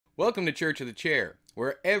Welcome to Church of the Chair,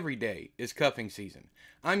 where every day is cuffing season.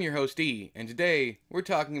 I'm your host E, and today we're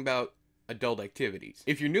talking about adult activities.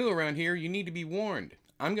 If you're new around here, you need to be warned.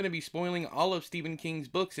 I'm going to be spoiling all of Stephen King's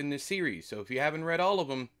books in this series, so if you haven't read all of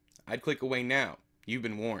them, I'd click away now. You've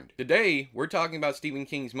been warned. Today, we're talking about Stephen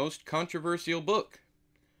King's most controversial book,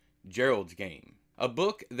 Gerald's Game. A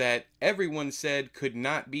book that everyone said could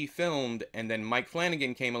not be filmed, and then Mike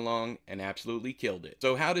Flanagan came along and absolutely killed it.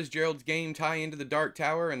 So how does Gerald's Game tie into the Dark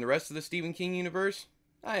Tower and the rest of the Stephen King universe?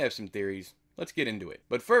 I have some theories. Let's get into it.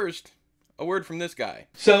 But first, a word from this guy.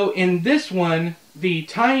 So in this one, the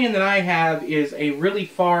tie-in that I have is a really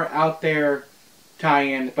far out there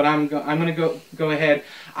tie-in, but I'm going to go ahead.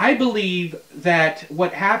 I believe that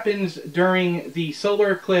what happens during the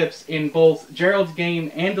solar eclipse in both Gerald's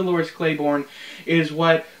Game and Dolores Claiborne is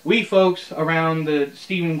what we folks around the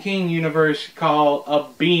Stephen King universe call a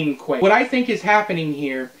beamquake. What I think is happening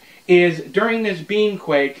here is during this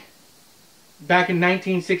beamquake, back in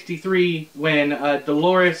 1963, when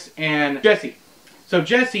Dolores and Jesse. So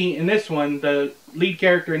Jesse, in this one, the lead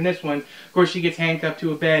character in this one, of course she gets handcuffed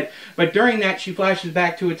to a bed. But during that, she flashes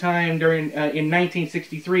back to a time during in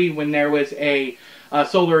 1963 when there was a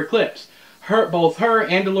solar eclipse. Both her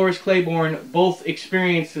and Dolores Claiborne both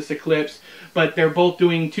experienced this eclipse, but they're both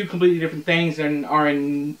doing two completely different things and are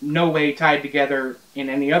in no way tied together in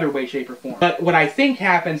any other way, shape, or form. But what I think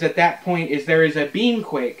happens at that point is there is a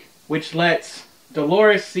beamquake, which lets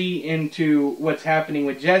Dolores see into what's happening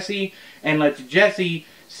with Jesse, and lets Jesse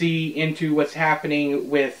see into what's happening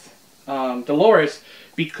with Dolores,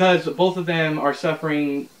 because both of them are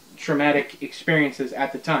suffering traumatic experiences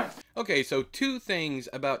at the time. Okay, so two things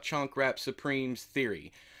about Chunk Rap Supreme's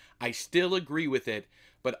theory. I still agree with it,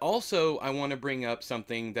 but also I want to bring up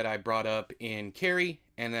something that I brought up in Carrie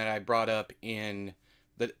and that I brought up in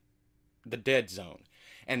the Dead Zone.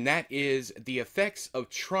 And that is the effects of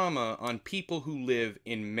trauma on people who live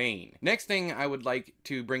in Maine. Next thing I would like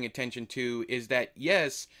to bring attention to is that,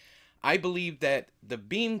 yes, I believe that the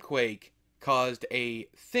beamquake caused a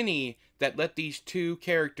thinny that let these two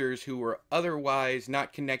characters who were otherwise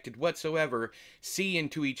not connected whatsoever see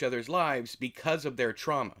into each other's lives because of their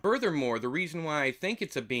trauma. Furthermore, the reason why I think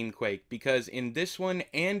it's a beamquake, because in this one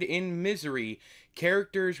and in Misery,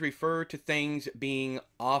 characters refer to things being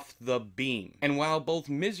off the beam. And while both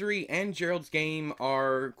Misery and Gerald's Game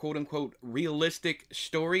are quote-unquote realistic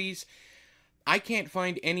stories, I can't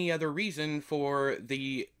find any other reason for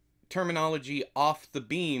the terminology off the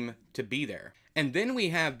beam to be there. And then we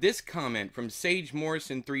have this comment from Sage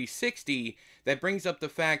Morrison 360 that brings up the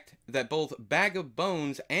fact that both Bag of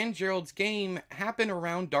Bones and Gerald's Game happen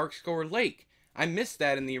around Darkscore Lake. I missed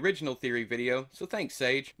that in the original theory video, so thanks,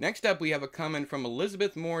 Sage. Next up, we have a comment from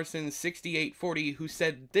Elizabeth Morrison 6840 who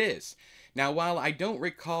said this. Now, while I don't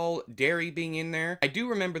recall Derry being in there, I do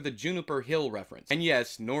remember the Juniper Hill reference. And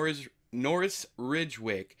yes, Norris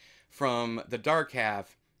Ridgewick from The Dark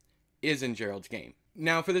Half is in Gerald's Game.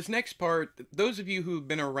 Now, for this next part, those of you who've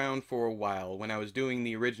been around for a while when I was doing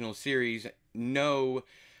the original series know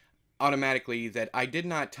automatically that I did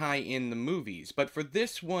not tie in the movies, but for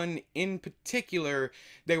this one in particular,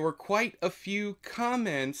 there were quite a few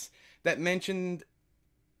comments that mentioned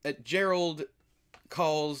that Gerald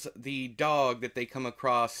calls the dog that they come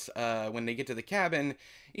across when they get to the cabin,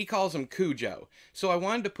 he calls him Cujo. So I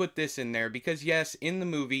wanted to put this in there because yes, in the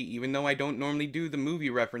movie, even though I don't normally do the movie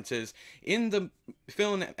references, in the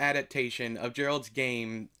film adaptation of Gerald's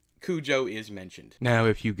Game, Cujo is mentioned. Now,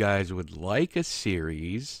 if you guys would like a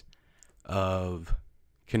series of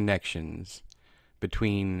connections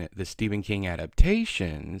between the Stephen King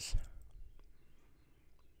adaptations,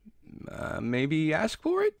 maybe ask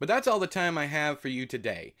for it. But that's all the time I have for you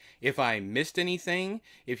today. If I missed anything,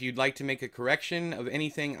 if you'd like to make a correction of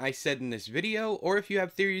anything I said in this video, or if you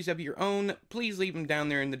have theories of your own, please leave them down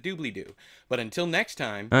there in the doobly-doo. But until next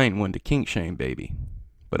time, I ain't one to kink shame, baby,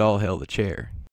 but all hail the chair.